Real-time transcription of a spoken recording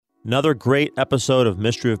Another great episode of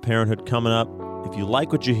Mystery of Parenthood coming up. If you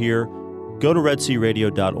like what you hear, go to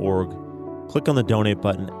redsearadio.org, click on the donate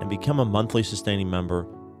button, and become a monthly sustaining member.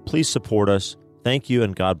 Please support us. Thank you,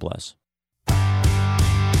 and God bless.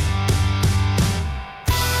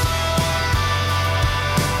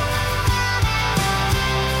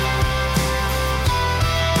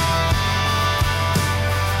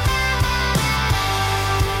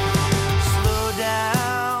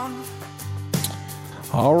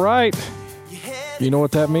 All right. You know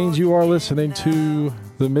what that means? You are listening to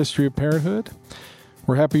The Mystery of Parenthood.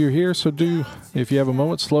 We're happy you're here, so if you have a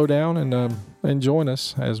moment, slow down and join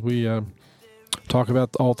us as we talk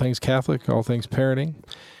about all things Catholic, all things parenting.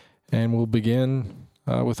 And we'll begin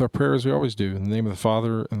with our prayer as we always do. In the name of the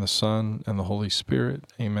Father, and the Son, and the Holy Spirit.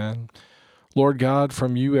 Amen. Lord God,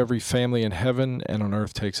 from you every family in heaven and on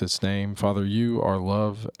earth takes its name. Father, you are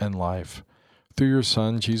love and life. Through your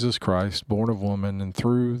Son, Jesus Christ, born of woman, and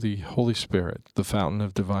through the Holy Spirit, the fountain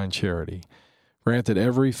of divine charity, grant that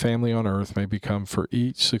every family on earth may become for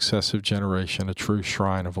each successive generation a true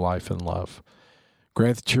shrine of life and love.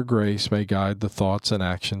 Grant that your grace may guide the thoughts and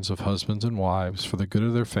actions of husbands and wives for the good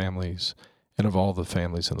of their families and of all the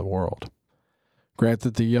families in the world. Grant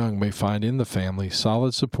that the young may find in the family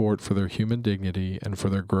solid support for their human dignity and for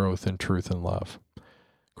their growth in truth and love.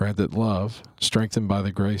 Grant that love, strengthened by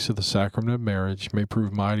the grace of the sacrament of marriage, may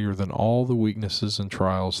prove mightier than all the weaknesses and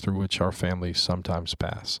trials through which our families sometimes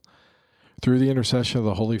pass. Through the intercession of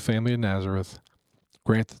the Holy Family of Nazareth,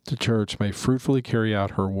 grant that the Church may fruitfully carry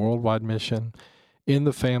out her worldwide mission in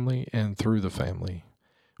the family and through the family.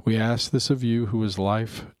 We ask this of you, who is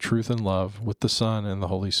life, truth, and love, with the Son and the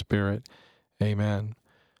Holy Spirit. Amen.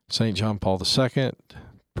 St. John Paul II,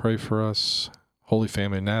 pray for us. Holy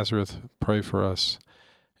Family of Nazareth, pray for us.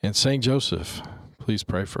 And St. Joseph, please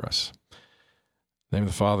pray for us. In the name of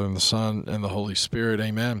the Father, and the Son, and the Holy Spirit.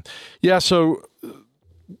 Amen. Yeah, so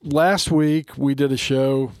last week we did a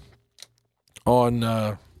show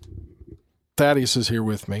on, Thaddeus is here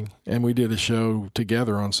with me, and we did a show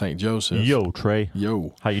together on St. Joseph. Yo, Trey.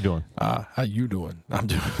 Yo. How you doing? How you doing?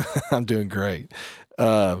 I'm doing great.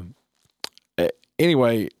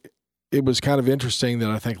 Anyway, it was kind of interesting that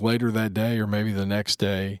I think later that day, or maybe the next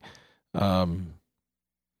day,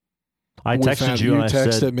 I texted you and I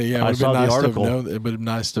texted said, me. Yeah, I saw the article. It would have been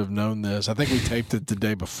nice to have known this. I think we taped it the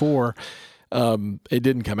day before. It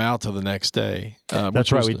didn't come out till the next day.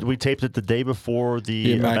 That's right. We taped it the day before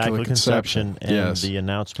the Immaculate Conception, and yes, the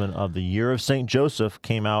announcement of the year of St. Joseph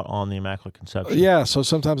came out on the Immaculate Conception. Yeah, so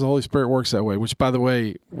sometimes the Holy Spirit works that way, which, by the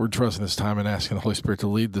way, we're trusting this time and asking the Holy Spirit to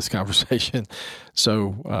lead this conversation.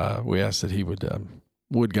 So we ask that he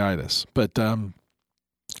would guide us. But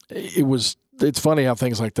it's funny how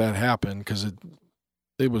things like that happen, because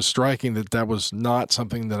it was striking that was not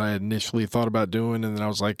something that I had initially thought about doing, and then I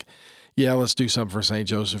was like, yeah, let's do something for St.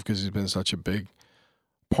 Joseph, because he's been such a big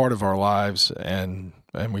part of our lives, and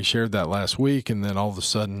we shared that last week, and then all of a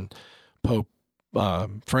sudden Pope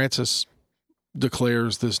Francis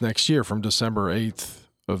declares this next year, from December 8th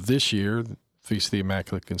of this year, Feast of the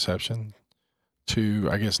Immaculate Conception, to,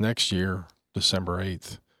 I guess, next year, December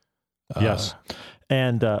 8th. Yes.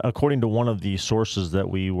 And according to one of the sources that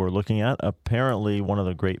we were looking at, apparently one of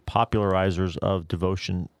the great popularizers of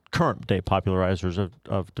devotion, current-day popularizers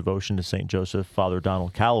of devotion to St. Joseph, Father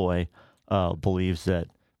Donald Calloway, believes that,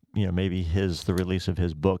 maybe the release of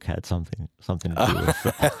his book had something to do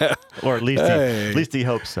with it. Or at least he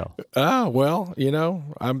hopes so. Oh, well,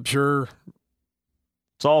 I'm sure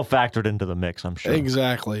it's all factored into the mix, I'm sure.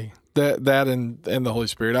 Exactly. That and the Holy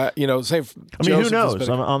Spirit. Who knows?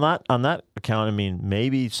 On that account,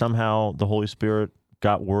 maybe somehow the Holy Spirit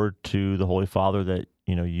got word to the Holy Father that,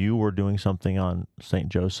 you were doing something on St.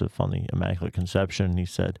 Joseph on the Immaculate Conception, and he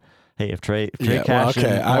said, hey, if Trey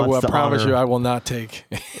Cashin I will promise you I will not take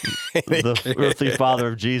the earthly father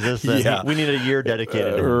of Jesus. We need a year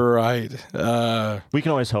dedicated to him. Right. We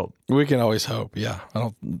can always hope. We can always hope. Yeah.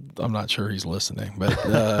 I'm not sure he's listening,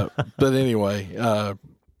 but anyway,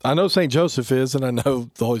 I know St. Joseph is, and I know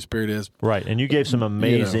the Holy Spirit is. Right, and you gave some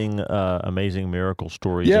amazing miracle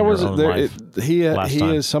stories in your own life. He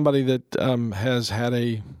is somebody that has had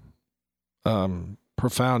a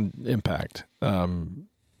profound impact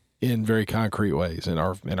in very concrete ways in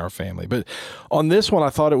our family. But on this one, I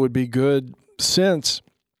thought it would be good, since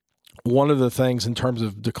one of the things in terms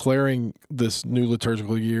of declaring this new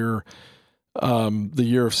liturgical year, the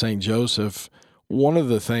year of St. Joseph, one of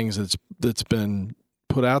the things that's been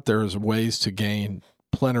put out there as ways to gain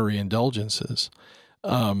plenary indulgences.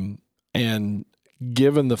 And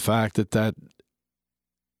given the fact that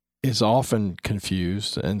is often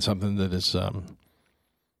confused and something that is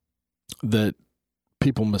that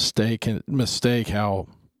people mistake how,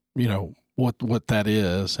 what that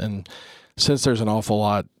is. And since there's an awful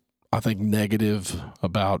lot, I think, negative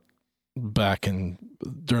about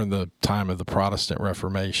during the time of the Protestant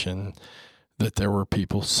Reformation, that there were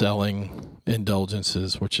people selling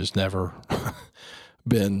indulgences, which has never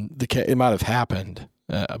been the case. It might have happened,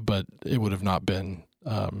 but it would have not been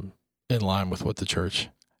in line with what the church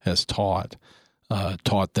has taught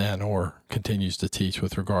then or continues to teach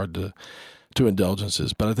with regard to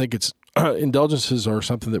indulgences. But I think indulgences are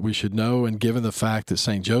something that we should know, and given the fact that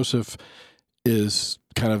St. Joseph is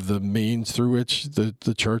kind of the means through which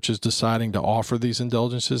the church is deciding to offer these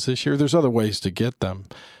indulgences this year, there's other ways to get them.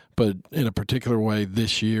 But in a particular way,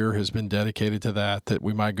 this year has been dedicated to that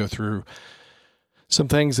we might go through some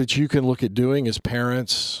things that you can look at doing as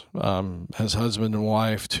parents, as husband and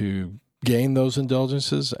wife, to gain those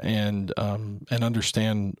indulgences and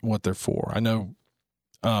understand what they're for. I know.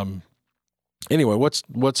 Anyway,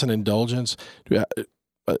 what's an indulgence?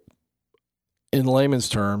 In layman's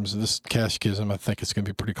terms, this catechism, I think it's going to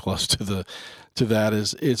be pretty close to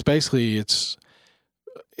that. It's basically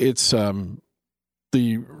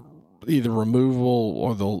the either removal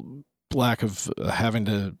or the lack of having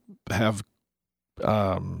to have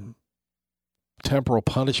temporal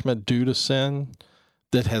punishment due to sin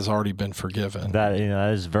that has already been forgiven. That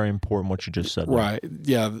is very important what you just said. Right.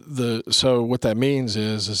 Yeah. So what that means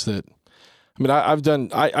is that, I mean,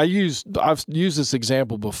 I've used this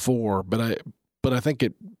example before, but I think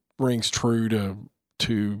it rings true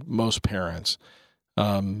to most parents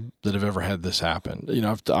that have ever had this happen.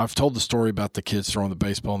 I've told the story about the kids throwing the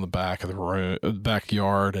baseball in the back of the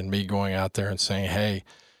backyard, and me going out there and saying, "Hey,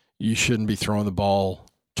 you shouldn't be throwing the ball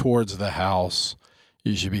towards the house.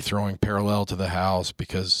 You should be throwing parallel to the house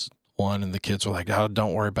because one." And the kids were like, "Oh,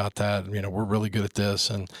 don't worry about that. We're really good at this."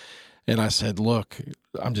 And I said, "Look,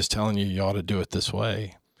 I'm just telling you, you ought to do it this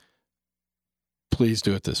way. Please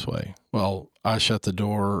do it this way." Well, I shut the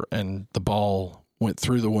door and the ball went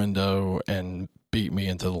through the window and beat me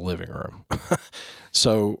into the living room.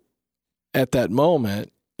 So at that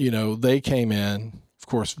moment, they came in, of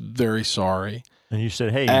course, very sorry. And you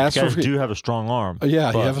said, "Hey, you guys do have a strong arm."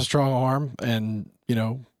 Yeah, you have a strong arm, and,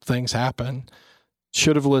 things happen.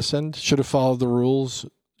 Should have listened, should have followed the rules.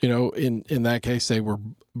 In that case, they were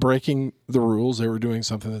breaking the rules. They were doing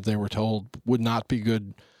something that they were told would not be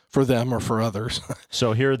good for them or for others.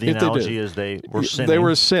 So here the analogy is they were sinning. They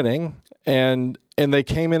were sinning, and they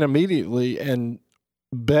came in immediately and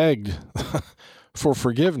begged for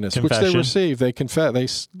forgiveness, Confession. Which they received. They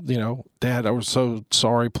confessed. "Dad, I was so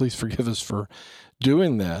sorry. Please forgive us for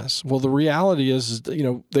doing this." Well, the reality is,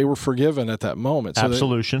 they were forgiven at that moment. So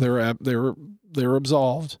absolution. They were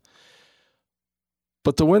absolved,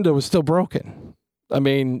 but the window was still broken. I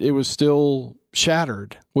mean, it was still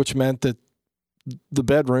shattered, which meant that the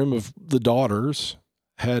bedroom of the daughters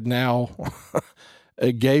had now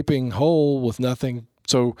a gaping hole with nothing.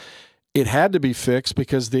 So it had to be fixed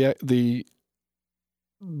because there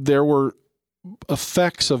were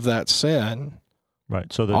effects of that sin,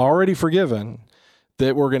 right? So already forgiven,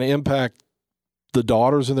 that were going to impact the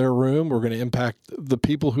daughters in their room, were going to impact the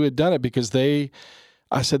people who had done it, because I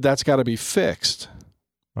said, that's got to be fixed.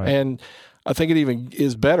 Right. And I think it even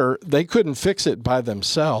is better. They couldn't fix it by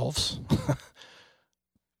themselves.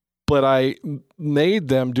 But I made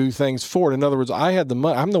them do things for it. In other words, I had the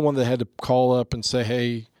money. I'm the one that had to call up and say,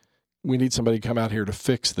 "Hey, we need somebody to come out here to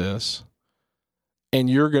fix this, and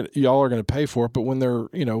y'all are gonna pay for it." But when they're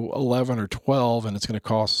 11 or 12 and it's going to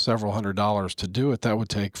cost several $100s to do it, that would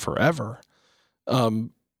take forever.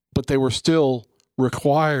 But they were still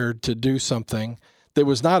required to do something that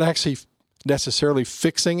was not actually necessarily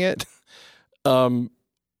fixing it,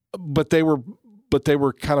 but they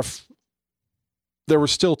were kind of. There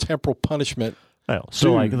was still temporal punishment.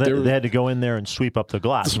 So they had to go in there and sweep up the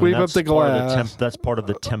glass. Sweep up the glass. That's part of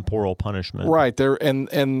the temporal punishment, right there.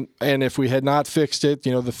 And if we had not fixed it,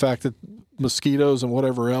 the fact that mosquitoes and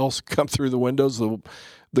whatever else come through the windows, the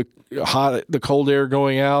cold air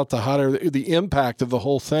going out, the hot air, the impact of the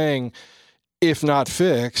whole thing, if not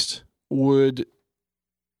fixed, would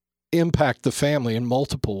impact the family in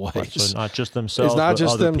multiple ways. Right, so not just themselves. It's not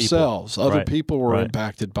just themselves. People. Other people were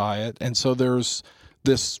impacted by it, and so there's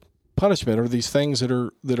this punishment, or these things that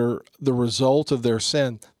are the result of their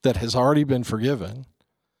sin that has already been forgiven.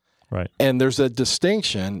 Right. And there's a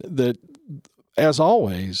distinction that, as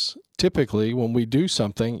always, typically when we do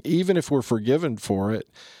something, even if we're forgiven for it,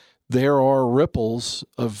 there are ripples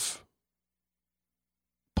of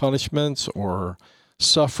punishments or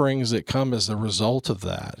sufferings that come as the result of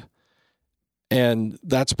that. And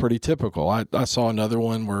that's pretty typical. I saw another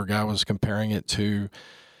one where a guy was comparing it to,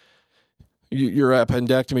 your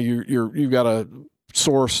appendectomy, you've got a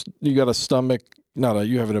source, you got a stomach,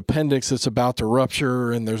 you have an appendix that's about to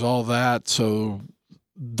rupture, and there's all that. So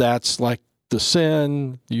that's like the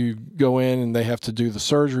sin. You go in and they have to do the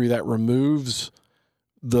surgery that removes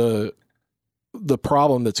the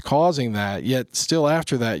problem that's causing that. Yet still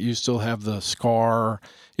after that, you still have the scar.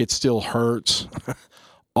 It still hurts.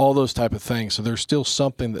 All those type of things. So there's still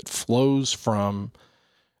something that flows from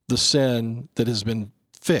the sin that has been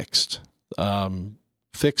fixed.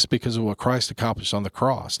 Fixed because of what Christ accomplished on the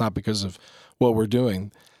cross, not because of what we're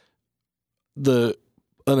doing. An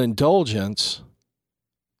indulgence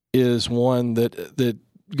is one that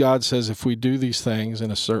God says if we do these things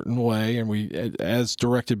in a certain way, and we, as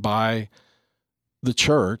directed by the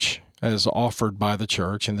church, as offered by the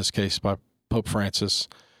church, in this case by Pope Francis,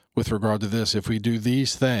 with regard to this, if we do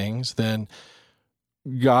these things, then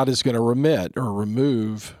God is going to remit or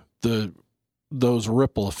remove those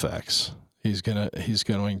ripple effects. He's going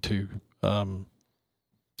to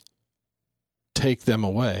take them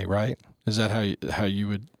away, right? Is that how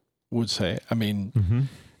you would say it? I mean, mm-hmm.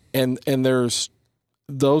 and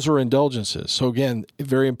those are indulgences. So again,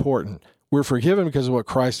 very important. We're forgiven because of what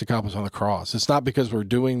Christ accomplished on the cross. It's not because we're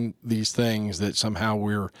doing these things that somehow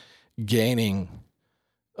we're gaining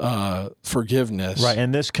forgiveness. Right,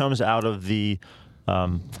 and this comes out of the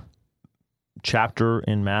chapter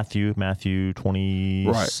in Matthew 27.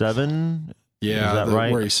 Right. Yeah, is that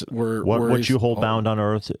right? What you hold bound on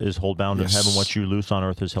earth is hold bound yes. in heaven. What you loose on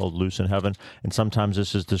earth is held loose in heaven. And sometimes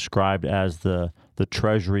this is described as the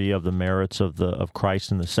treasury of the merits of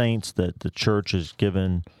Christ and the saints, that the church is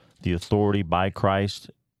given the authority by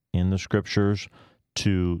Christ in the Scriptures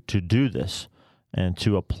to do this and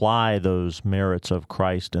to apply those merits of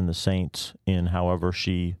Christ and the saints in however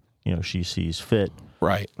she sees fit.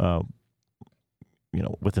 Right.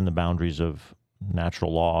 Within the boundaries of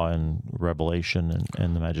natural law and revelation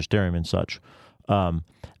and the magisterium and such.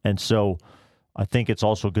 And so I think it's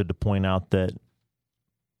also good to point out that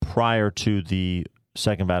prior to the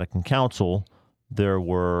Second Vatican Council, there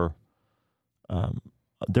was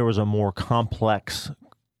a more complex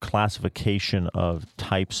classification of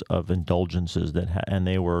types of indulgences and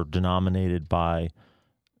they were denominated by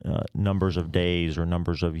numbers of days or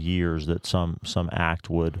numbers of years that some act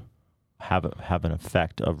would have an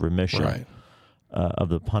effect of remission. Right. Of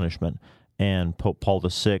the punishment. And Pope Paul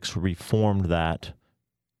VI reformed that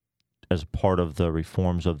as part of the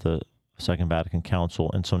reforms of the Second Vatican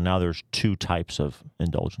Council. And so now there's two types of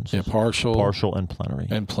indulgences. Yeah, partial and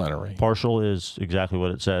plenary. Partial is exactly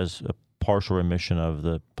what it says, a partial remission of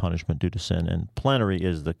the punishment due to sin. And plenary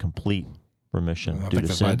is the complete remission due to sin. I think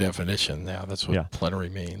that's by definition now. That's what plenary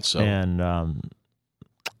means. So. And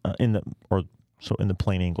in the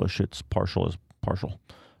plain English, it's partial is partial.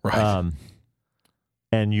 Right.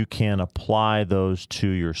 And you can apply those to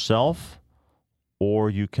yourself, or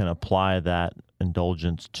you can apply that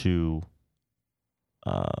indulgence to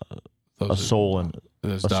a soul in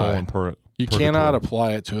purgatory. You cannot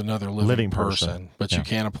apply it to another living person, but you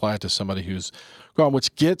can apply it to somebody who's gone,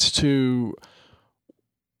 which gets to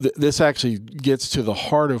this actually gets to the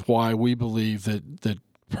heart of why we believe that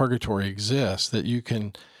purgatory exists, that you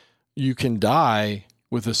can die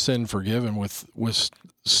with a sin forgiven, with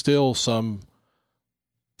still some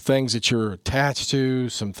things that you're attached to,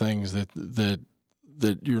 some things that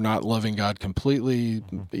you're not loving God completely,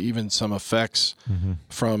 even some effects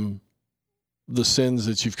from the sins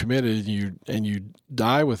that you've committed, and you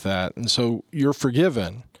die with that. And so you're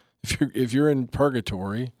forgiven. If you're in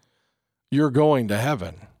purgatory, you're going to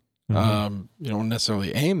heaven. You don't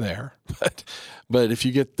necessarily aim there, but if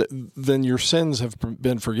you get then your sins have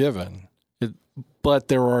been forgiven. But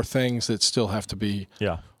there are things that still have to be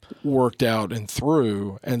worked out and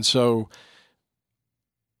through. And so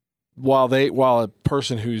while a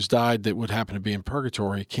person who's died that would happen to be in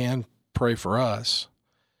purgatory can pray for us,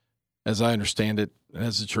 as I understand it,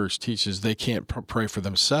 as the church teaches, they can't pray for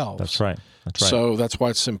themselves. That's right. So that's why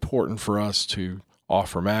it's important for us to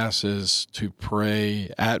offer masses, to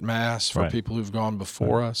pray at Mass for people who've gone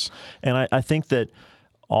before us. And I think that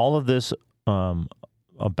all of this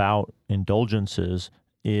about indulgences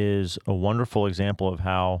is a wonderful example of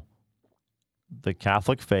how the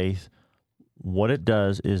Catholic faith, what it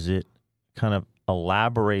does is it kind of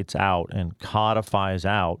elaborates out and codifies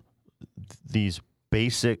out these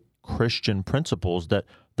basic Christian principles that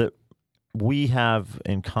we have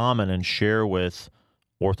in common and share with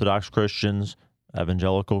Orthodox Christians,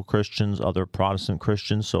 evangelical Christians, other Protestant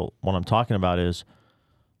Christians. So what I'm talking about is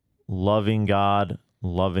loving God,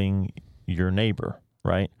 loving your neighbor,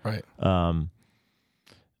 right? Right.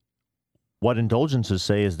 What indulgences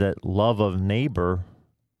say is that love of neighbor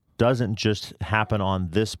doesn't just happen on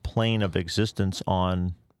this plane of existence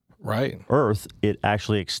on Right. earth. It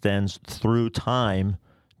actually extends through time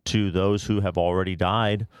to those who have already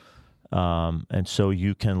died. And so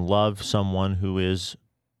you can love someone who is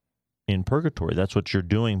in purgatory. That's what you're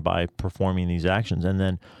doing by performing these actions. And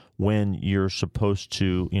then when you're supposed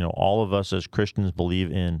to, all of us as Christians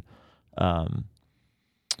believe in,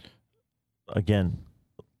 again,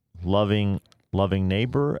 loving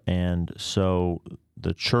neighbor. And so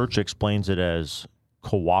the church explains it as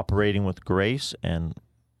cooperating with grace and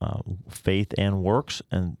faith and works,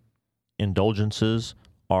 and indulgences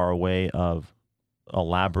are a way of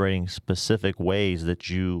elaborating specific ways that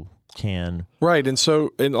you can right. And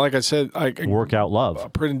so, and like I said, I work out love,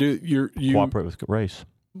 you cooperate with grace.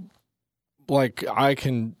 Like I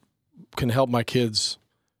can help my kids,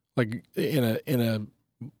 like in a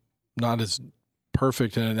not as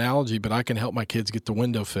perfect an analogy, but I can help my kids get the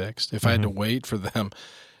window fixed if I had to wait for them,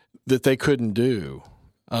 that they couldn't do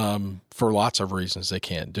for lots of reasons. They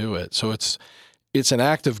can't do it. So it's an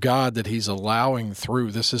act of God that He's allowing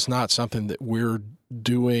through. This is not something that we're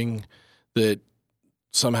doing that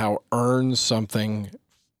somehow earns something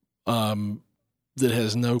that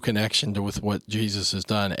has no connection with what Jesus has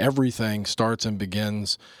done. Everything starts and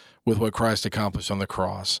begins with what Christ accomplished on the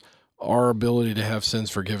cross. Our ability to have sins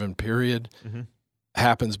forgiven, period,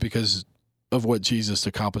 happens because of what Jesus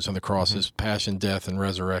accomplished on the cross, His passion, death, and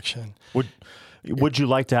resurrection. Would you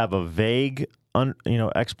like to have a vague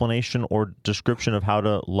explanation or description of how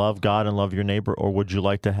to love God and love your neighbor, or would you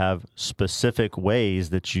like to have specific ways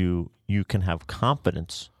that you can have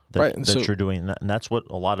confidence that you're doing that? And that's what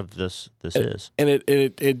a lot of this is. And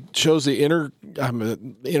it shows the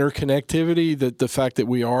interconnectivity, that the fact that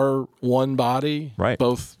we are one body, right?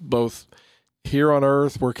 Both here on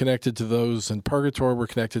earth, we're connected to those in purgatory, we're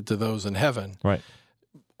connected to those in heaven, right?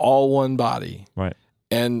 All one body, right?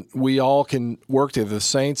 And we all can work together. The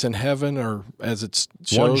saints in heaven, or as it's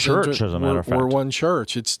one church, as a matter of fact. We're one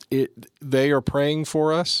church. They are praying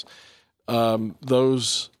for us.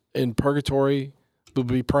 Those in purgatory will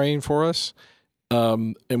be praying for us,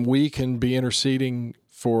 and we can be interceding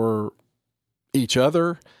for each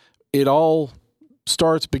other. It all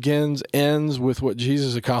starts, begins, ends with what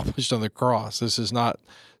Jesus accomplished on the cross. This is not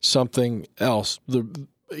something else.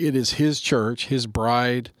 It is His church, His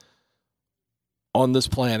bride, on this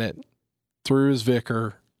planet, through His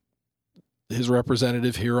vicar, His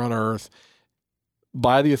representative here on earth,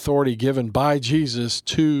 by the authority given by Jesus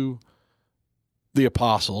to the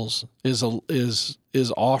apostles, is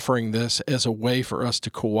offering this as a way for us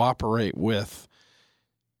to cooperate with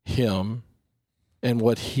Him and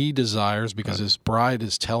what He desires, because His bride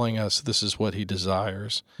is telling us this is what He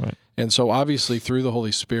desires. Right. And so obviously through the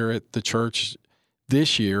Holy Spirit, the church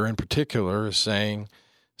this year in particular is saying,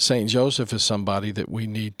 St. Joseph is somebody that we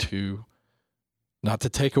need to, not to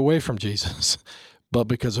take away from Jesus, but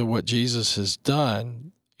because of what Jesus has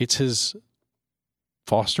done, it's His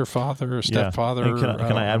foster father or stepfather. Yeah.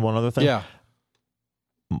 Can I add one other thing? Yeah.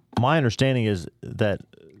 My understanding is that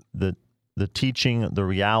the teaching, the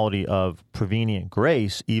reality of prevenient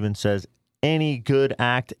grace even says any good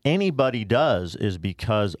act anybody does is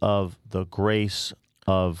because of the grace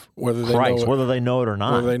of Christ, whether they know it or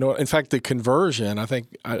not. Whether they know it. In fact, the conversion, I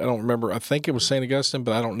don't remember, I think it was St. Augustine,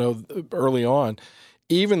 but I don't know, early on,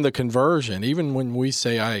 even the conversion, even when we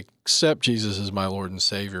say, I accept Jesus as my Lord and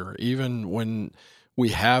Savior, even when we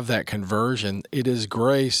have that conversion, it is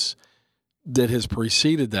grace that has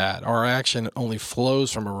preceded that. Our action only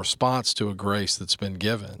flows from a response to a grace that's been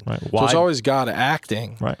given. Right. So it's always God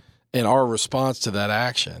acting. Right. And our response to that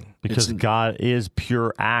action. Because God is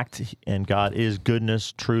pure act, and God is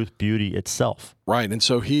goodness, truth, beauty itself. Right. And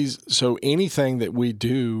so anything that we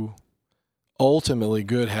do, ultimately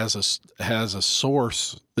good, has a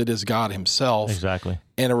source that is God Himself. Exactly.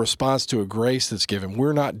 And a response to a grace that's given.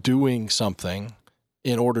 We're not doing something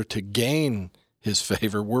in order to gain His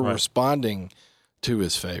favor. We're responding to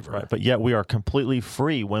His favor. Right. But yet we are completely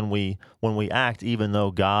free when we act, even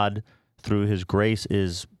though God, through His grace,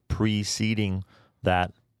 is preceding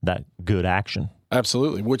that good action.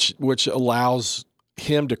 Absolutely, which allows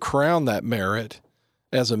Him to crown that merit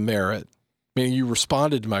as a merit. Meaning, you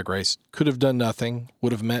responded to my grace, could have done nothing,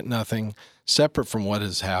 would have meant nothing, separate from what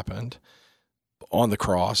has happened on the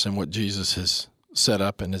cross and what Jesus has set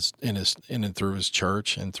up in and through His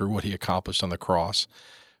church and through what He accomplished on the cross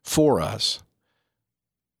for us.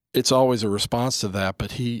 It's always a response to that,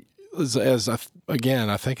 but He, again,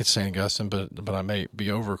 I think it's St. Augustine, but I may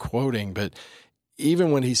be over quoting, but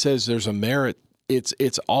even when he says there's a merit,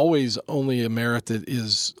 it's always only a merit that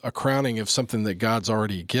is a crowning of something that God's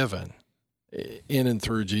already given in and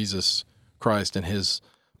through Jesus Christ and His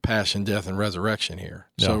passion, death, and resurrection here.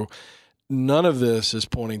 Yeah. So none of this is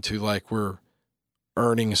pointing to like we're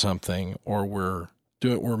earning something or we're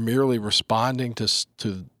merely responding to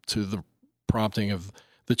the prompting of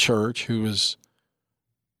the church, who is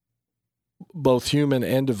both human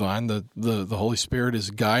and divine. The Holy Spirit is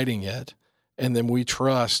guiding it, and then we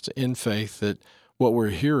trust in faith that what we're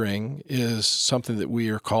hearing is something that we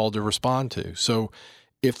are called to respond to. So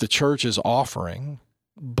if the church is offering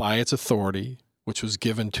by its authority, which was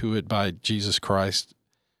given to it by Jesus Christ,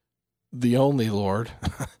 the only Lord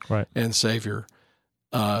right. and Savior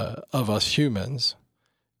of us humans,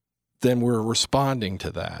 then we're responding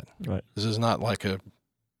to that. Right. This is not like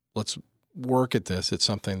let's work at this. It's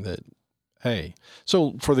something that, hey.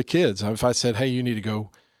 So for the kids, if I said, hey, you need to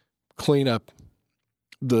go clean up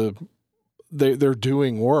they're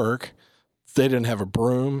doing work. They didn't have a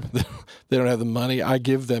broom. They don't have the money. I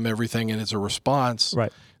give them everything, and it's a response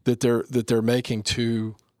right. that they're making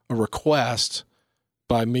to a request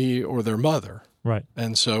by me or their mother. Right.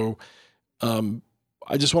 And so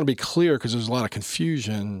I just want to be clear, because there's a lot of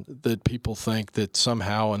confusion that people think that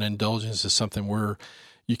somehow an indulgence is something where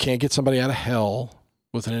you can't get somebody out of hell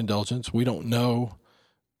with an indulgence. We don't know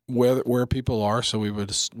where people are, so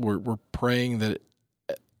we're praying that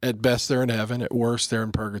at best they're in heaven, at worst they're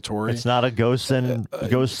in purgatory. It's not a go sin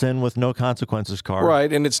with no consequences card.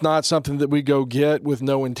 Right, and it's not something that we go get with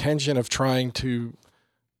no intention of trying to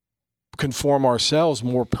conform ourselves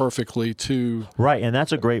more perfectly to. Right, and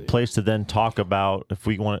that's a great place to then talk about if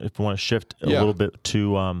we want to shift a little bit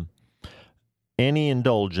to any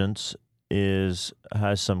indulgence has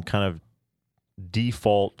some kind of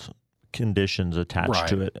default conditions attached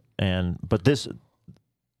to it, but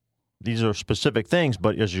these are specific things.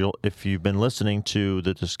 But if you've been listening to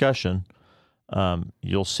the discussion,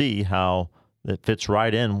 you'll see how it fits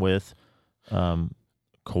right in with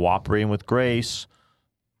cooperating with grace,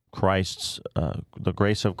 the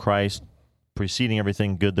grace of Christ preceding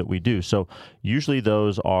everything good that we do. So usually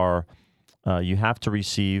those are you have to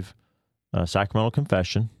receive sacramental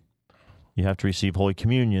confession, you have to receive Holy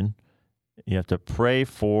Communion, you have to pray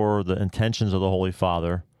for the intentions of the Holy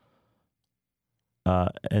Father.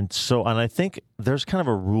 And I think there's kind of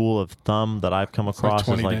a rule of thumb that I've come across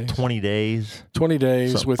is like 20 days. 20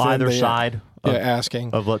 days so within either side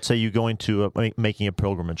asking. Of, let's say, you going to making a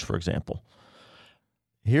pilgrimage, for example.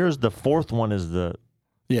 Here's the fourth one is this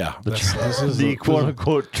is the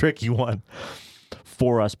quote-unquote tricky one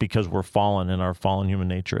for us because we're fallen in our fallen human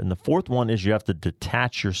nature. And the fourth one is you have to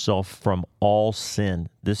detach yourself from all sin.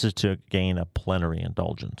 This is to gain a plenary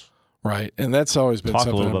indulgence. Right, and that's always been Talk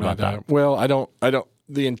something. a little bit about that. Well, I don't.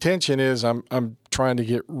 The intention is I'm trying to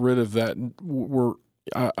get rid of that.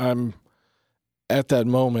 I'm at that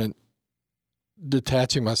moment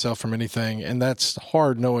detaching myself from anything, and that's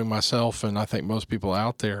hard knowing myself, and I think most people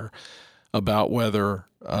out there about whether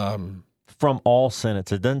from all sin. It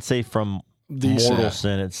doesn't say from mortal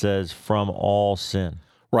sin. It says from all sin.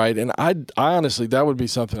 Right, and I honestly, that would be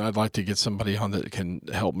something I'd like to get somebody on that can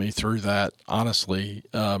help me through that, honestly,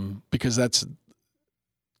 because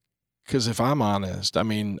if I'm honest, I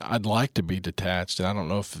mean, I'd like to be detached, and I don't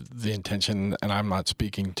know if the intention, and I'm not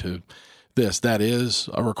speaking to this, that is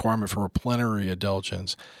a requirement for a plenary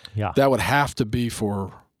indulgence. Yeah. That would have to be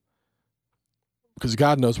because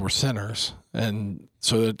God knows we're sinners, and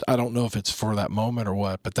so that I don't know if it's for that moment or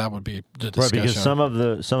what, but that would be the discussion. Right, because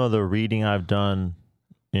some of the reading I've done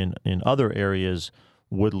in other areas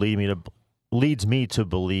leads me to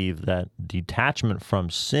believe that detachment from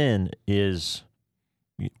sin is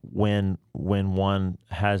when one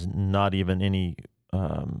has not even any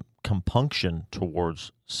compunction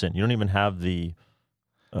towards sin. You don't even have the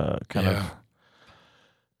kind of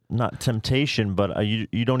not temptation, but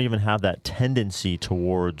you don't even have that tendency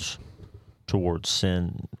towards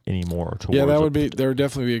sin anymore. There would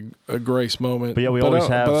definitely be a grace moment. But yeah, I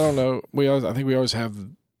don't know. I think we always have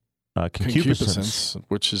concupiscence,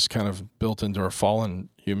 which is kind of built into our fallen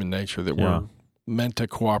human nature that we're meant to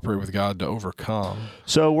cooperate with God to overcome.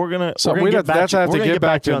 So we're gonna get back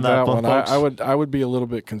to on that one. I would be a little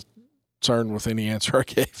bit concerned with any answer I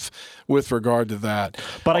gave with regard to that.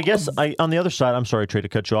 But I guess on the other side, I'm sorry, Trey, to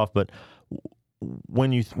cut you off, but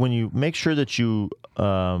when you make sure that you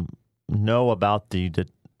know about the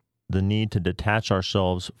need to detach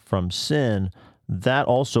ourselves from sin, that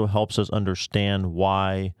also helps us understand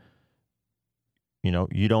why.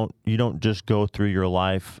 You don't just go through your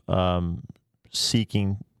life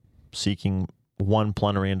seeking one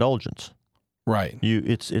plenary indulgence. Right.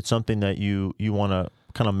 It's something that you want to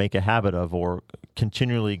kind of make a habit of or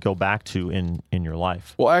continually go back to in your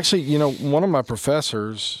life. Well, actually, one of my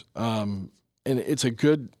professors, and it's a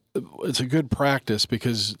good it's a good practice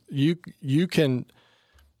because you can.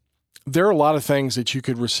 There are a lot of things that you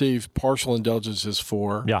could receive partial indulgences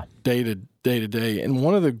for day to day. And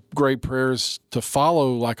one of the great prayers to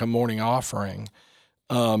follow like a morning offering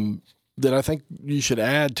that I think you should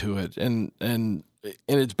add to it. And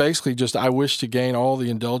it's basically just, I wish to gain all the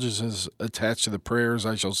indulgences attached to the prayers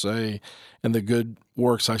I shall say and the good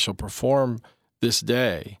works I shall perform this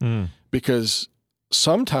day. Because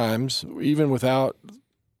sometimes, even without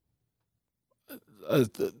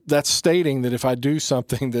that's stating that if I do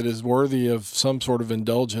something that is worthy of some sort of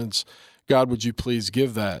indulgence, God, would you please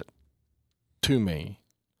give that to me?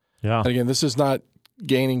 Yeah. And again, this is not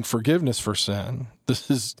gaining forgiveness for sin.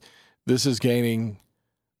 This is gaining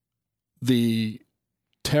the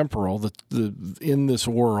temporal, the in this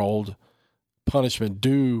world punishment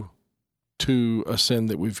due to a sin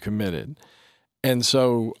that we've committed. And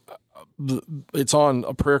so it's on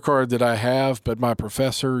a prayer card that I have, but my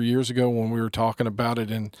professor years ago when we were talking about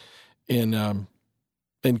it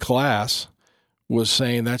in class was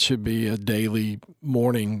saying that should be a daily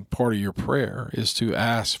morning part of your prayer, is to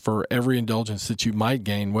ask for every indulgence that you might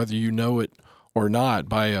gain, whether you know it or not,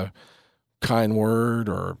 by a kind word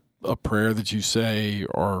or a prayer that you say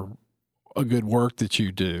or a good work that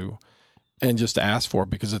you do. And just ask for it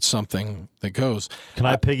because it's something that goes. Can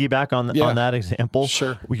I piggyback on that example?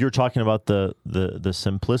 Sure. You're talking about the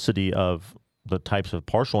simplicity of the types of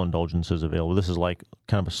partial indulgences available. This is like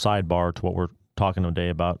kind of a sidebar to what we're talking today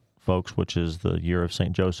about, folks, which is the year of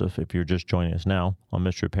St. Joseph, if you're just joining us now on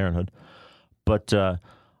Mystery of Parenthood. But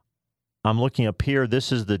I'm looking up here.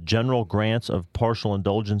 This is the general grants of partial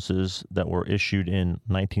indulgences that were issued in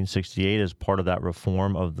 1968 as part of that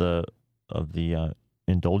reform of the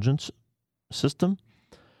indulgence system.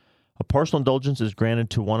 A partial indulgence is granted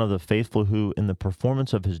to one of the faithful who, in the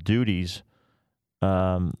performance of his duties,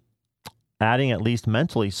 adding at least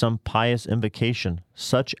mentally some pious invocation,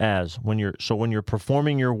 such as when you're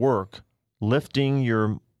performing your work, lifting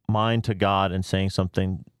your mind to God and saying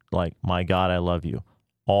something like, "My God, I love you,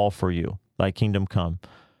 all for you, thy kingdom come.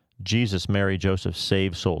 Jesus, Mary, Joseph,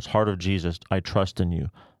 save souls. Heart of Jesus, I trust in you.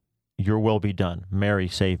 Your will be done. Mary,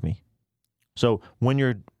 save me." So when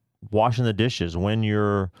you're washing the dishes, when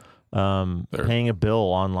you're paying a bill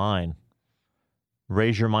online,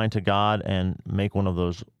 raise your mind to God and make one of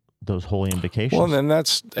those holy invocations. Well,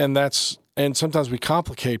 and sometimes we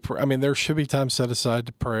complicate. I mean, there should be time set aside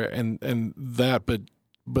to pray and that,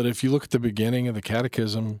 but if you look at the beginning of the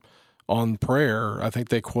Catechism on prayer, I think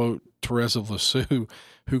they quote Therese of Lisieux,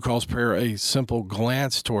 who calls prayer a simple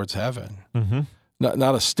glance towards heaven,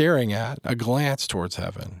 not a staring at, a glance towards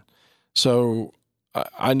heaven. So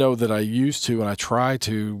I know that I used to, and I try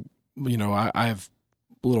to, I have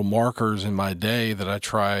little markers in my day that I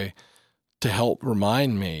try to help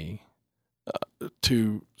remind me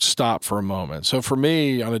to stop for a moment. So for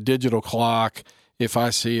me, on a digital clock, if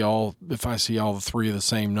I see all the three of the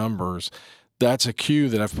same numbers, that's a cue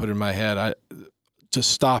that I've put in my head. I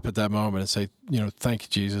just stop at that moment and say, thank you,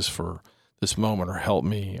 Jesus, for this moment, or help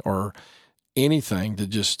me, or anything to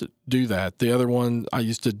just do that. The other one, I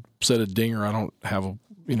used to set a dinger. I don't have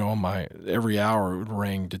on my every hour it would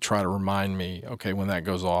ring to try to remind me, okay, when that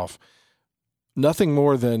goes off. Nothing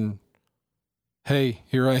more than, hey,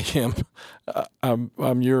 here I am.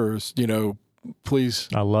 I'm yours. Please.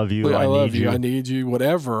 I love you. I love you. I need you.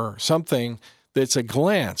 Whatever. Something that's a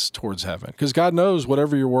glance towards heaven, because God knows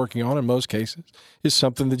whatever you're working on in most cases is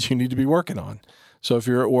something that you need to be working on. So if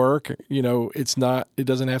you're at work, it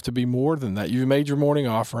doesn't have to be more than that. You've made your morning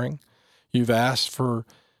offering. You've asked for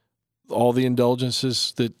all the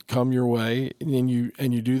indulgences that come your way, and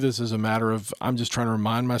you do this as a matter of, I'm just trying to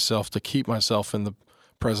remind myself to keep myself in the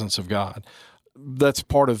presence of God. That's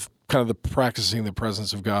part of kind of the practicing the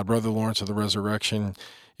presence of God. Brother Lawrence of the Resurrection,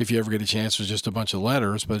 if you ever get a chance, was just a bunch of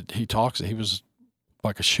letters, but he was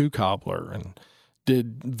like a shoe cobbler and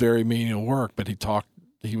did very menial work, but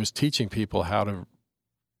he was teaching people how to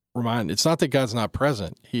remind. It's not that God's not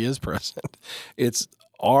present. He is present. It's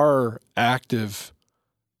our active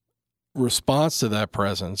response to that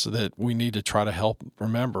presence that we need to try to help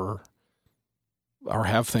remember, or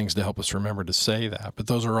have things to help us remember to say that. But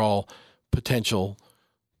those are all potential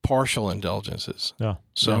partial indulgences. Yeah.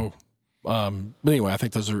 So, but anyway, I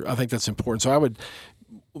think that's important. So I would,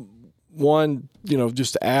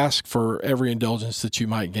 just ask for every indulgence that you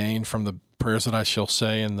might gain from the prayers that I shall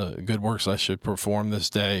say and the good works I should perform this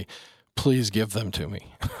day. Please give them to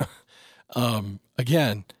me.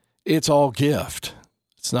 Again, it's all gift.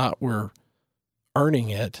 It's not we're earning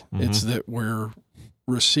it. Mm-hmm. It's that we're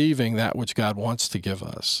receiving that which God wants to give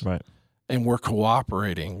us. Right. And we're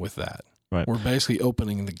cooperating with that. Right. We're basically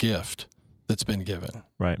opening the gift. that's been given.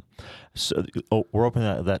 Right. So we're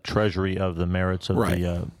opening that treasury of the merits of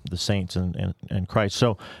the saints and Christ.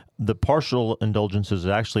 So the partial indulgence is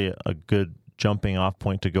actually a good jumping off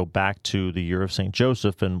point to go back to the year of St.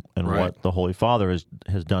 Joseph and what the Holy Father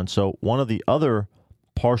has done. So one of the other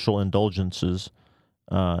partial indulgences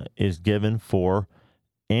is given for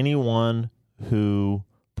anyone who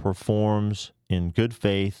performs in good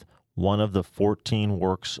faith one of the 14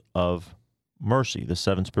 works of mercy, the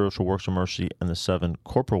 7 spiritual works of mercy and the 7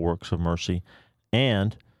 corporal works of mercy.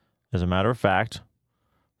 And as a matter of fact,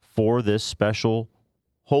 for this special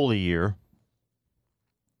holy year,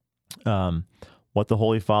 what the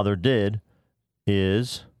Holy Father did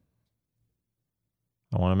is,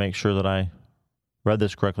 I want to make sure that I read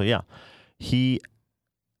this correctly. Yeah. He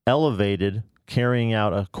elevated carrying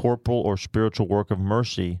out a corporal or spiritual work of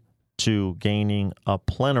mercy to gaining a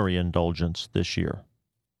plenary indulgence this year,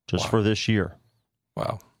 just for this year.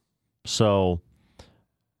 Wow. So, do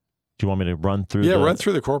you want me to run through? Run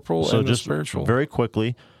through the corporal and the spiritual. Very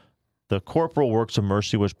quickly, the corporal works of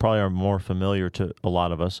mercy, which probably are more familiar to a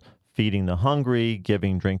lot of us: feeding the hungry,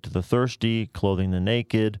 giving drink to the thirsty, clothing the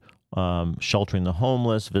naked, sheltering the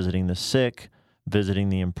homeless, visiting the sick, visiting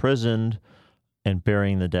the imprisoned, and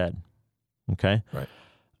burying the dead. Okay? Right.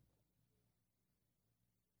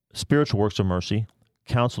 Spiritual works of mercy: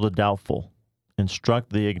 counsel the doubtful,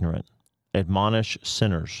 instruct the ignorant, admonish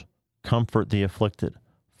sinners, comfort the afflicted,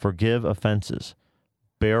 forgive offenses,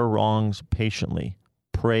 bear wrongs patiently,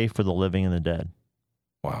 pray for the living and the dead.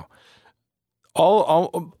 Wow.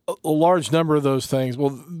 A large number of those things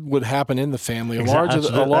would happen in the family. A large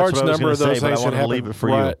number of those things should happen.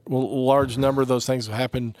 Well, a large number of those things would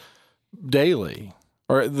happen daily,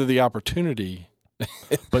 or the opportunity.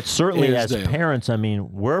 But certainly as daily. Parents, I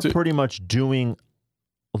mean, we're pretty much doing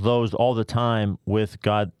those all the time with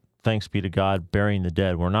God. Thanks be to God, burying the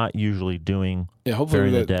dead. We're not usually doing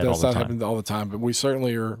burying the dead all the time. That's not happening all the time, but we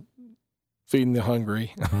certainly are feeding the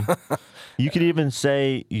hungry. Mm-hmm. You could even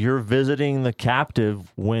say you're visiting the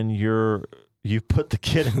captive when you put the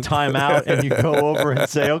kid in timeout and you go over and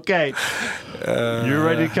say, okay, you're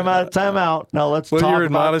ready to come out of timeout. Now let's talk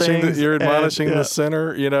about things. You're admonishing the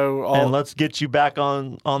sinner, and let's get you back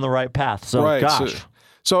on the right path. So, gosh.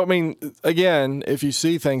 So, I mean, again, if you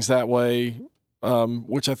see things that way,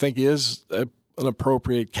 which I think is an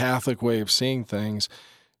appropriate Catholic way of seeing things,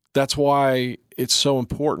 that's why it's so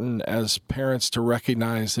important as parents to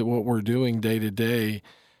recognize that what we're doing day to day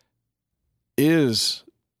is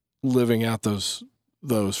living out those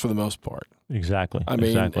for the most part. Exactly. I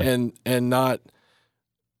mean, and not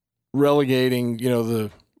relegating,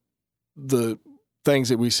 the things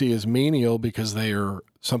that we see as menial because they are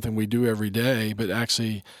something we do every day, but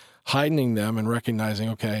actually heightening them and recognizing,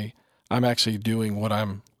 okay, I'm actually doing what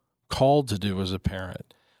I'm called to do as a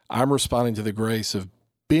parent. I'm responding to the grace of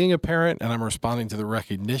being a parent, and I'm responding to the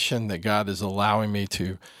recognition that God is allowing me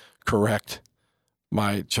to correct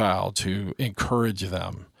my child, to encourage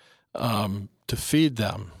them, to feed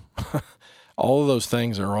them. All of those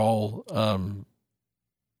things are all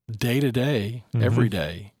day-to-day,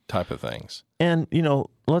 everyday type of things. And,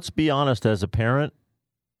 let's be honest, as a parent,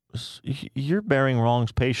 you're bearing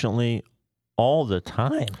wrongs patiently all the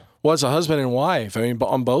time. Well, as a husband and wife, I mean,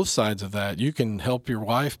 on both sides of that, you can help your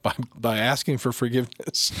wife by asking for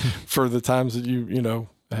forgiveness for the times that you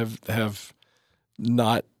have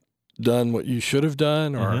not done what you should have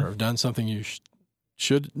done, or have done something you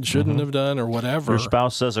shouldn't have done, or whatever. Your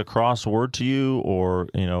spouse says a cross word to you, or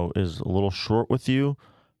is a little short with you.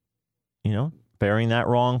 Bearing that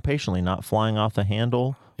wrong patiently, not flying off the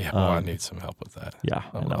handle. Yeah, well, I need some help with that. Yeah,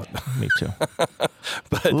 I know. Me too.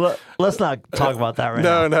 But let's not talk about that right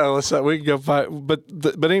now. No, let's not. We can go fight. But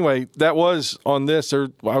anyway, that was on this. I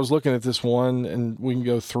was looking at this one, and we can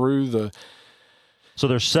go through the. So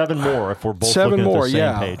there's 7 more if we're both looking at the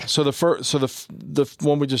same page. So the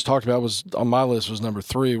one we just talked about was on my list was number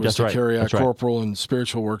 3, was to carry out corporal and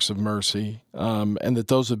spiritual works of mercy, and that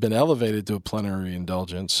those have been elevated to a plenary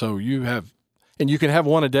indulgence. So you have. And you can have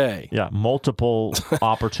one a day. Yeah, multiple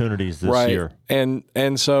opportunities this year. And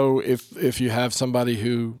so if you have somebody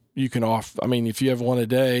who you can offer, I mean, if you have one a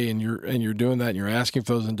day and you're doing that and you're asking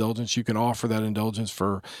for those indulgences, you can offer that indulgence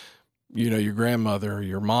for, your grandmother,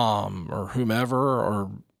 your mom, or whomever,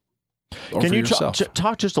 or can for you yourself.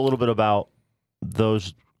 Talk just a little bit about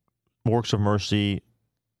those works of mercy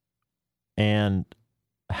and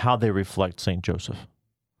how they reflect St. Joseph?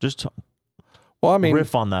 Just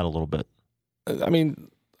riff on that a little bit. I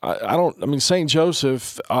mean, St.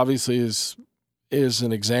 Joseph obviously is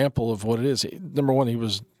an example of what it is. Number one, he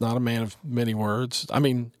was not a man of many words. I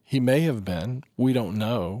mean, he may have been. We don't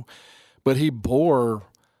know. But he bore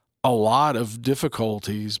a lot of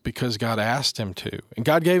difficulties because God asked him to, and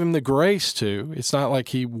God gave him the grace to. It's not like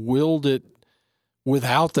he willed it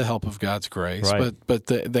without the help of God's grace, Right. but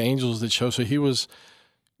the angels that show. So he was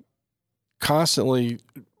constantly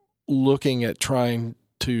looking at trying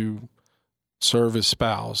to serve his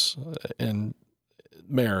spouse and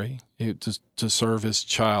Mary, to serve his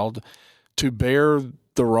child, to bear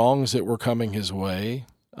the wrongs that were coming his way.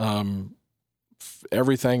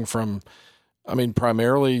 Everything from,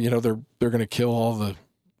 primarily, they're going to kill all the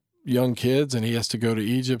young kids, and he has to go to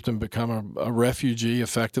Egypt and become a refugee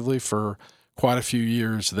effectively for quite a few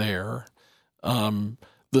years there.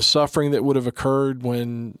 The suffering that would have occurred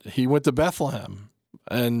when he went to Bethlehem,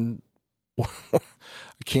 and I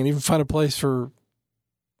can't even find a place for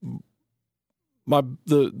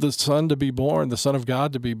the son to be born, the Son of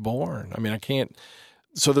God to be born. I can't.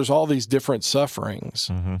 So there's all these different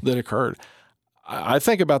sufferings that occurred. I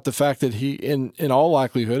think about the fact that he, in all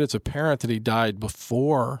likelihood, it's apparent that he died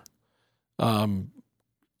before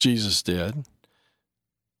Jesus did.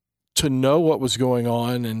 To know what was going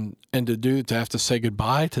on and to have to say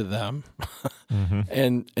goodbye to them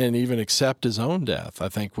and even accept his own death, I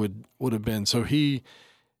think would have been. So he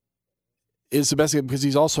is the best, because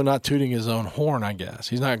he's also not tooting his own horn, I guess.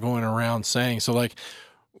 He's not going around saying, so like,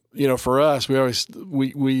 for us, we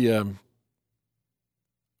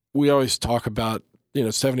always talk about,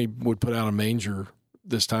 Stephanie would put out a manger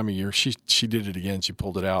this time of year. She did it again. She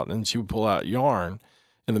pulled it out, and she would pull out yarn,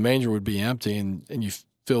 and the manger would be empty, and you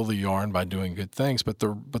fill the yarn by doing good things. But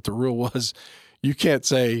the rule was, you can't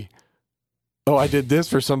say, "Oh, I did this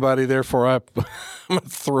for somebody, therefore I'm gonna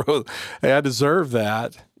throw. Hey, I deserve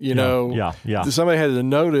that." Yeah. Somebody had to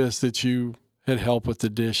notice that you had helped with the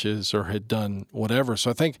dishes or had done whatever.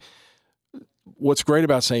 So I think what's great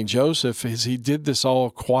about St. Joseph is he did this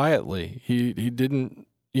all quietly. He didn't,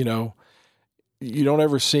 you don't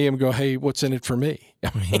ever see him go, "Hey, what's in it for me?"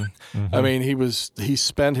 He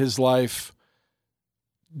spent his life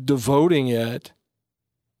devoting it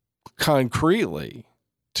concretely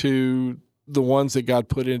to the ones that God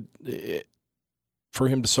put in for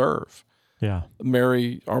him to serve. Yeah.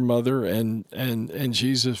 Mary, our mother, and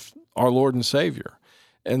Jesus, our Lord and Savior.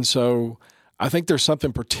 And so I think there's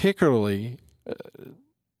something particularly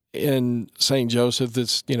in St. Joseph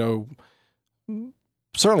that's,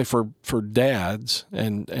 certainly for dads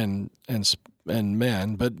and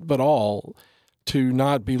men, but all, to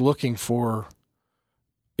not be looking for,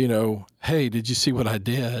 hey, did you see what I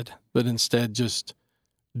did? But instead just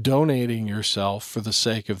donating yourself for the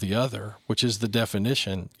sake of the other, which is the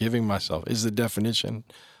definition, giving myself is the definition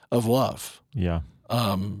of love. Yeah.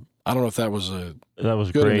 I don't know if that was good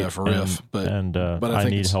great enough riff, but I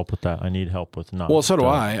need help with that. I need help with not. Well, so do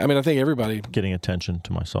I. I think everybody getting attention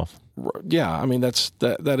to myself. Yeah.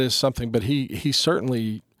 That is something, but he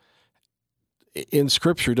certainly in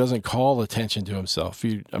Scripture doesn't call attention to himself.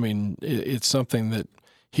 It's something that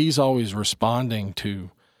he's always responding to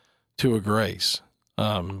a grace.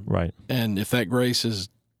 Right. And if that grace is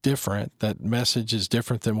different, that message is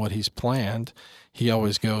different than what he's planned, he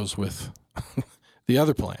always goes with the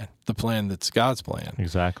other plan, the plan that's God's plan.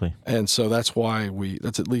 Exactly. And so that's why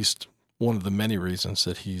that's at least one of the many reasons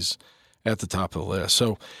that he's at the top of the list.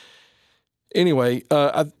 So anyway,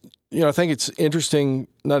 I think it's interesting,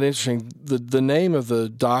 not interesting, the name of the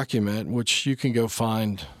document, which you can go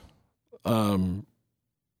find, you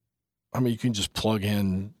can just plug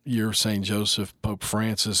in Year of St. Joseph, Pope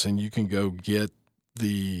Francis, and you can go get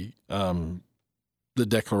the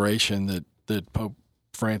declaration that Pope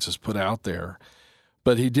Francis put out there.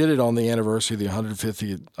 But he did it on the anniversary, the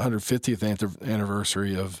 150th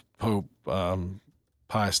anniversary of Pope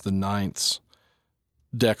Pius IX's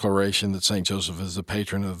declaration that St. Joseph is the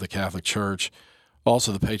patron of the Catholic Church,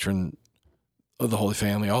 also the patron of the Holy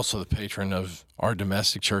Family, also the patron of our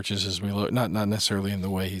domestic churches, as we look, not necessarily in the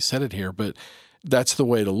way he said it here, but that's the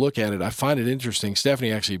way to look at it. I find it interesting.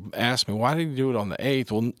 Stephanie actually asked me, why did he do it on the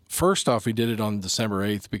 8th? Well, first off, he did it on December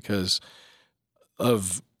 8th because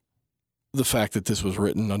of the fact that this was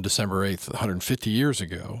written on December 8th, 150 years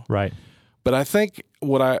ago. Right. But I think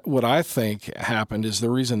what I think happened is the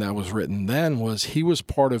reason that was written then was he was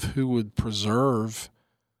part of who would preserve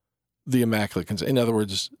the Immaculate Conception. In other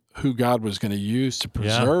words, who God was going to use to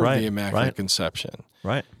preserve the Immaculate Conception.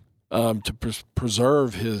 Right. To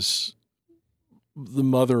preserve the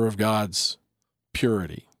Mother of God's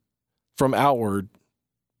purity from outward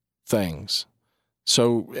things.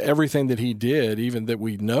 So everything that he did, even that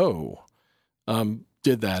we know,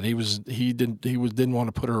 did that. He didn't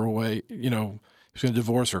want to put her away. He was going to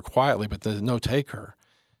divorce her quietly, but no, take her.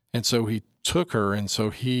 And so he took her, and so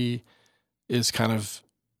he is kind of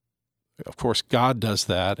of course, God does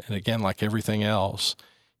that. And again, like everything else,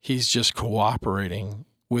 he's just cooperating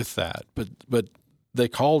with that. But they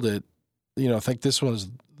called it, I think the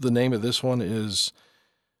name of this one is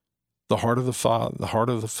the heart of the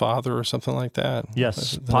Father or something like that.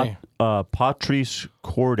 Yes. Patris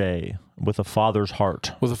Corde, with a father's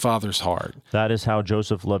heart. With a father's heart. That is how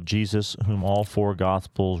Joseph loved Jesus, whom all four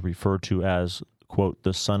Gospels refer to as, quote,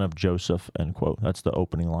 the son of Joseph, end quote. That's the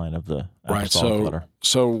opening line of the apostolic letter.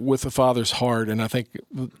 So with the father's heart, and I think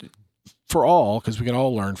for all, because we can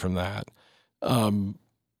all learn from that,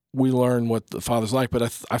 we learn what the Father's like. But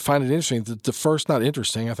I find it interesting that the first, not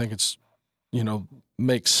interesting, I think it's,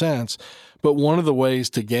 makes sense. But one of the 8 ways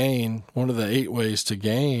to gain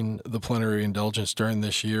the plenary indulgence during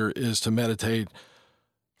this year is to meditate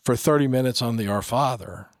for 30 minutes on the Our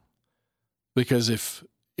Father. Because if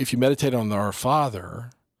you meditate on the Our Father,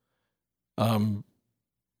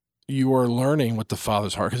 you are learning what the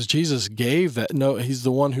Father's heart, because Jesus gave that. No, he's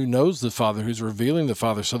the one who knows the Father, who's revealing the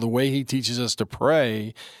Father. So the way he teaches us to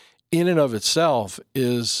pray in and of itself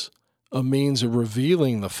is a means of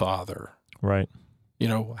revealing the Father. Right.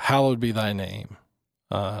 Hallowed be thy name.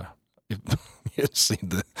 You haven't seen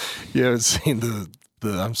the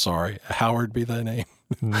I'm sorry, Howard be thy name.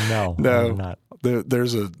 No, I'm not.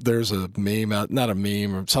 There's a meme out, not a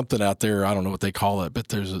meme or something out there. I don't know what they call it, but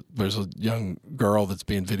there's a young girl that's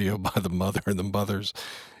being videoed by the mother, and the mother's,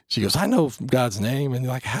 she goes, I know God's name. And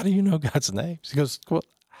you're like, how do you know God's name? She goes, well,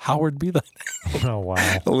 Howard be thy name. Oh,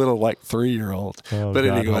 wow. A little 3-year-old. Oh, but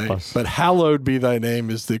God, anyway, but hallowed be thy name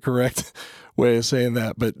is the correct way of saying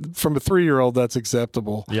that. But from a 3-year-old, that's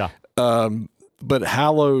acceptable. Yeah. But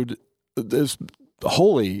hallowed is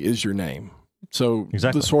holy is your name. So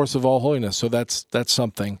exactly. The source of all holiness. So that's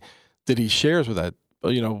something that he shares with that.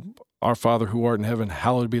 Our Father who art in heaven,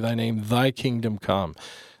 hallowed be thy name, thy kingdom come.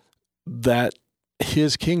 That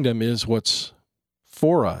his kingdom is what's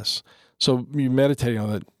for us. So you meditating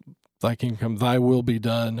on that, thy kingdom come, thy will be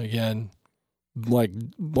done. Again,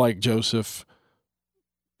 like Joseph,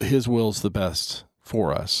 his will's the best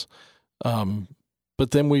for us.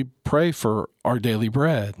 But then we pray for our daily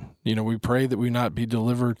bread. We pray that we not be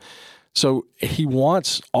delivered. So he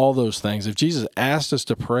wants all those things. If Jesus asked us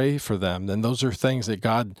to pray for them, then those are things that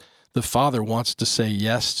God, the Father, wants to say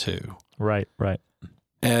yes to. Right.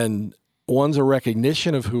 And one's a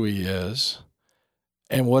recognition of who he is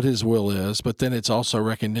and what his will is, but then it's also a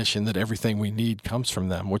recognition that everything we need comes from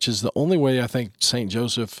them, which is the only way I think St.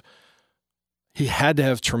 Joseph, he had to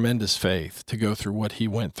have tremendous faith to go through what he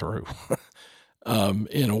went through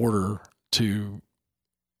in order to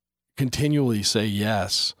continually say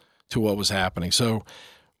yes to what was happening. So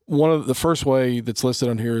one of the first way that's listed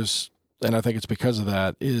on here is, and I think it's because of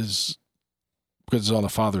that, is because it's on the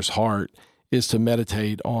Father's heart, is to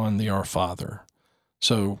meditate on the Our Father.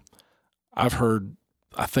 So I've heard,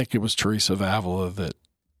 I think it was Teresa of Avila that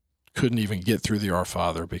couldn't even get through the Our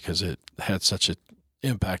Father because it had such an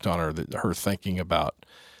impact on her, that her thinking about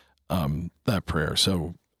that prayer.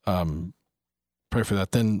 So pray for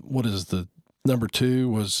that. Then what is the number 2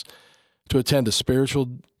 was to attend a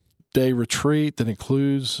spiritual day retreat that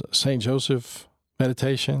includes St. Joseph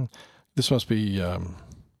meditation. This must be,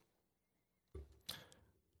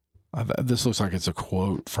 this looks like it's a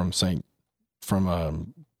quote from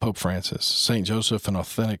Pope Francis. St. Joseph, an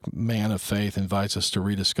authentic man of faith, invites us to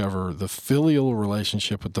rediscover the filial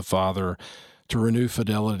relationship with the Father, to renew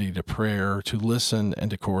fidelity to prayer, to listen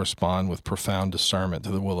and to correspond with profound discernment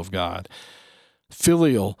to the will of God.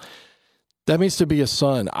 Filial, that means to be a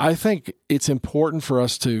son. I think it's important for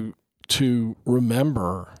us to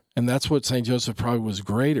remember, and that's what St. Joseph probably was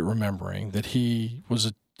great at remembering, that he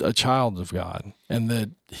was a child of God, and that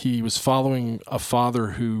he was following a Father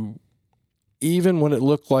who, even when it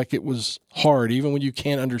looked like it was hard, even when you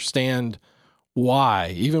can't understand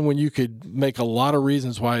why, even when you could make a lot of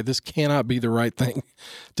reasons why this cannot be the right thing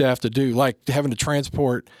to have to do, like having to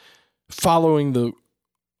transport, following the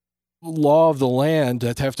law of the land,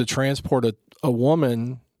 to have to transport a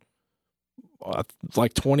woman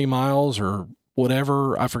like 20 miles or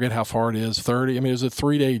whatever. I forget how far it is, 30. I mean, it was a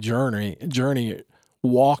 3-day journey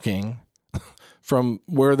walking from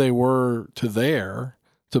where they were to there,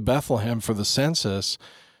 to Bethlehem for the census.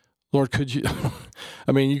 Lord, could you,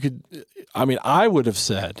 I would have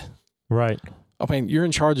said, right. You're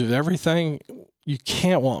in charge of everything. You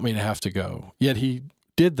can't want me to have to go. Yet he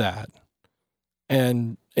did that.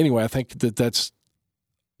 And anyway, I think that's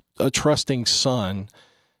a trusting son,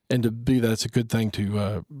 and to be that, it's a good thing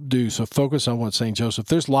to do. So focus on what St. Joseph,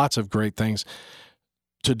 there's lots of great things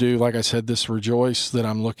to do. Like I said, this Rejoice that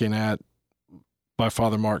I'm looking at by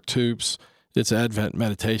Father Mark Toups it's Advent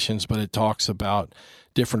Meditations, but it talks about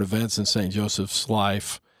different events in St. Joseph's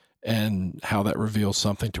life and how that reveals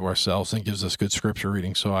something to ourselves and gives us good scripture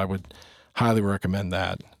reading. So I would highly recommend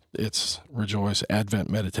that. It's Rejoice Advent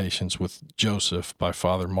Meditations with Joseph by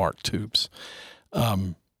Father Mark Toops.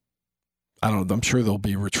 I'm sure there'll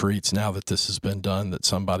be retreats now that this has been done, that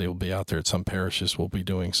somebody will be out there at some parishes will be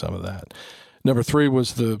doing some of that. Number 3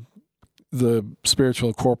 was the spiritual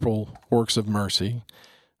and corporal works of mercy.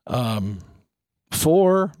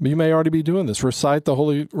 4, you may already be doing this. Recite the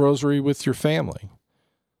Holy Rosary with your family,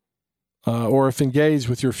 or if engaged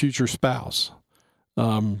with your future spouse.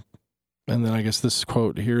 And then I guess this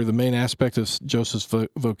quote here, the main aspect of Joseph's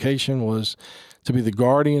vocation was to be the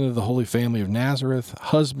guardian of the Holy Family of Nazareth,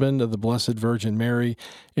 husband of the Blessed Virgin Mary,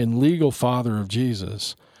 and legal father of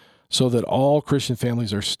Jesus, so that all Christian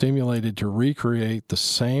families are stimulated to recreate the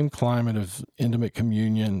same climate of intimate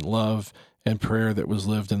communion, love, and prayer that was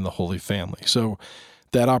lived in the Holy Family. So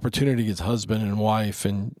that opportunity as husband and wife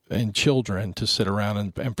and children to sit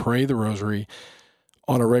around and pray the rosary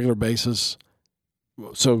on a regular basis.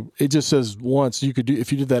 So it just says once you could do,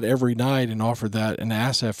 if you did that every night and offered that an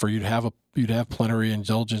asset for you'd have plenary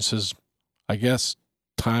indulgences, I guess,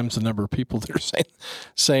 times the number of people that are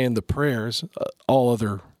saying the prayers, all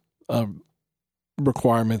other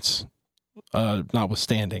requirements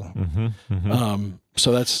notwithstanding.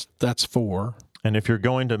 So that's 4. And if you're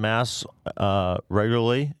going to Mass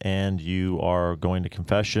regularly and you are going to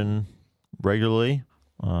confession regularly,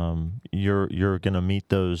 you're going to meet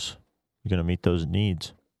those. You're going to meet those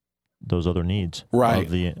needs, those other needs right.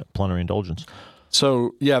 of the plenary indulgence.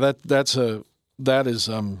 So yeah, that is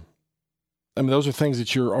those are things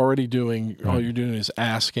that you're already doing. Right. All you're doing is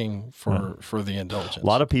asking for the indulgence. A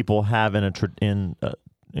lot of people have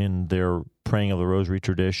in their praying of the Rosary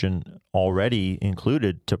tradition already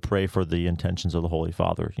included to pray for the intentions of the Holy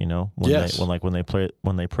Father. You know, when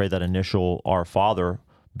they pray that initial Our Father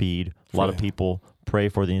bead, a lot of people pray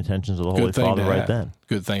for the intentions of the Holy Father right then.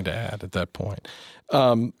 Good thing to add at that point.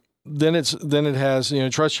 Then it has,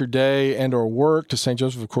 trust your day and or work to St.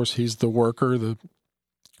 Joseph. Of course, he's the worker, the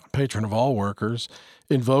patron of all workers.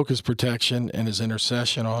 Invoke his protection and his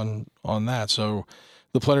intercession on that. So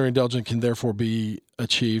the plenary indulgence can therefore be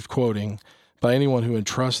achieved, quoting, by anyone who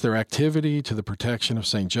entrusts their activity to the protection of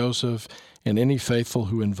St. Joseph and any faithful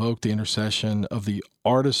who invoke the intercession of the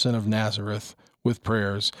artisan of Nazareth with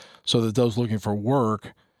prayers, so that those looking for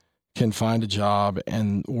work can find a job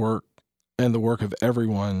and the work of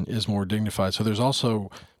everyone is more dignified. So there's also,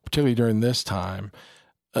 particularly during this time,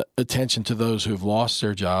 attention to those who have lost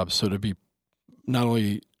their jobs. So to be not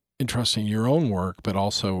only entrusting your own work, but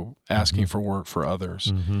also asking for work for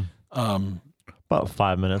others. About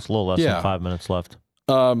 5 minutes, a little less than 5 minutes left.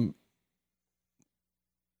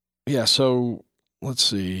 So let's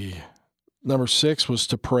see. Number 6 was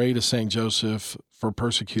to pray to St. Joseph for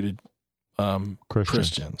persecuted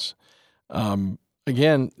Christians.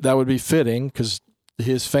 Again, that would be fitting because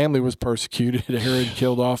his family was persecuted. Herod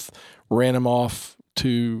ran him off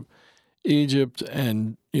to Egypt,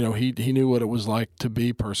 and he knew what it was like to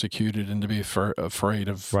be persecuted and to be afraid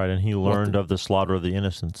of. Right, and he learned of the slaughter of the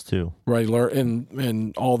innocents too. Right,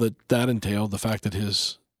 and all that entailed, the fact that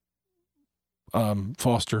his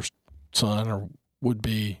foster son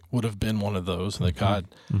would have been one of those, and that God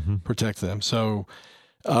protect them. So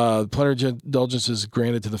plenary indulgence is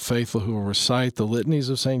granted to the faithful who will recite the litanies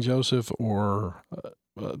of St. Joseph or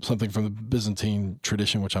something from the Byzantine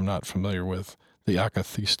tradition, which I'm not familiar with, the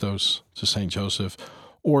Akathistos to St. Joseph,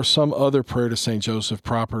 or some other prayer to St. Joseph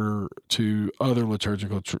proper to other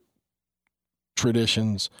liturgical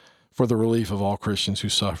traditions for the relief of all Christians who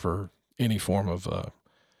suffer any form of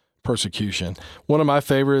persecution. One of my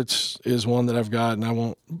favorites is one that I've got, and I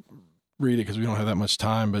won't read it because we don't have that much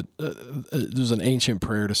time, but there's an ancient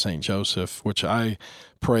prayer to St. Joseph, which I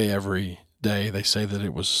pray every day. They say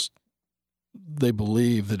that they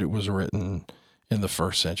believe that it was written in the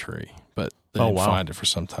 1st century, but they didn't find it for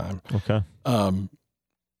some time. Okay.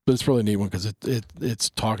 But it's really a neat one because it's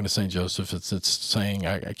talking to St. Joseph. It's saying,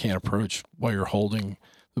 I can't approach while you're holding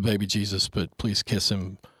the baby Jesus, but please kiss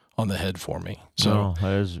him on the head for me. So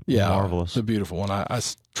that is marvelous. It's a beautiful one. I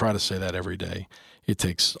try to say that every day. It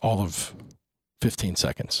takes all of 15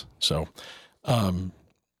 seconds. So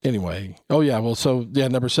anyway,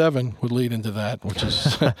 number 7 would lead into that, which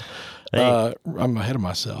is I'm ahead of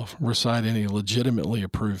myself. Recite any legitimately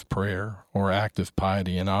approved prayer or act of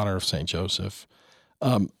piety in honor of St. Joseph,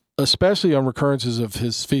 especially on recurrences of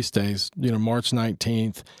his feast days, March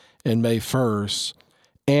 19th and May 1st,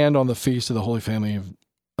 and on the feast of the Holy Family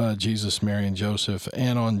of Jesus, Mary, and Joseph,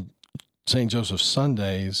 and on St. Joseph's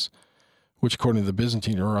Sundays, which according to the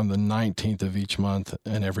Byzantine are on the 19th of each month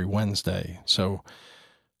and every Wednesday. So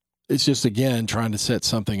it's just, again, trying to set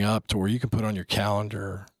something up to where you can put on your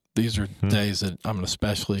calendar, these are days that I'm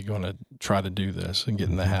especially going to try to do this and get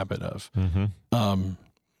in the habit of.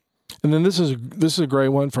 And then this is a great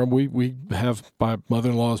one from, we have, my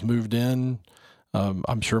mother-in-law has moved in.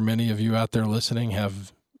 I'm sure many of you out there listening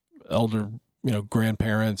have elder,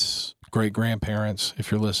 grandparents, great-grandparents,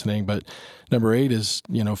 if you're listening. But number 8 is,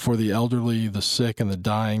 for the elderly, the sick, and the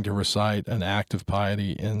dying to recite an act of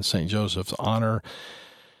piety in St. Joseph's honor.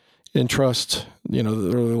 Entrust, the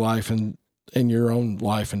early life and your own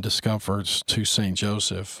life and discomforts to St.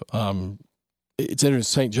 Joseph. It's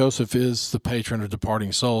interesting, St. Joseph is the patron of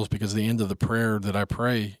departing souls, because the end of the prayer that I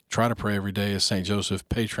try to pray every day is, St. Joseph,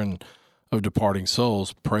 patron of departing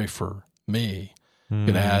souls, pray for me. You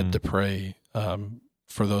could add to pray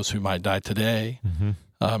for those who might die today,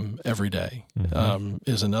 every day,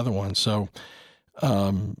 is another one. So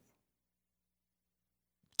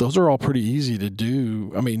those are all pretty easy to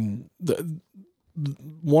do. I mean,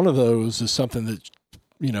 one of those is something that,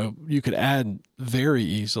 you could add very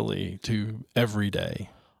easily to every day.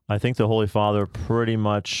 I think the Holy Father pretty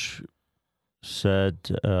much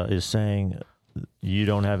is saying you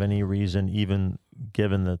don't have any reason, even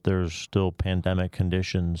given that there's still pandemic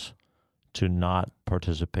conditions, to not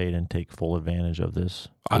participate and take full advantage of this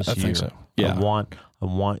year. I think so. Yeah. I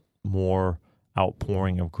want more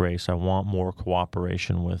outpouring of grace. I want more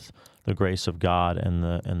cooperation with the grace of God and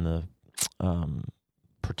the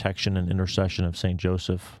protection and intercession of St.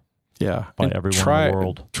 Joseph. Yeah, by everyone in the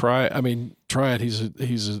world. Try it.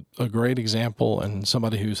 He's a great example and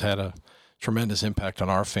somebody who's had a tremendous impact on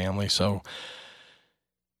our family. So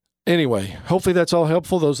anyway, hopefully that's all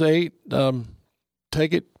helpful. Those 8,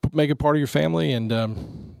 take it, make it part of your family, and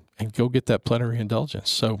go get that plenary indulgence.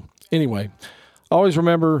 So anyway, always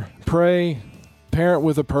remember, pray, parent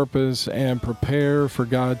with a purpose, and prepare for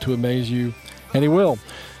God to amaze you, and He will.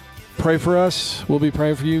 Pray for us. We'll be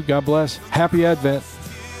praying for you. God bless. Happy Advent.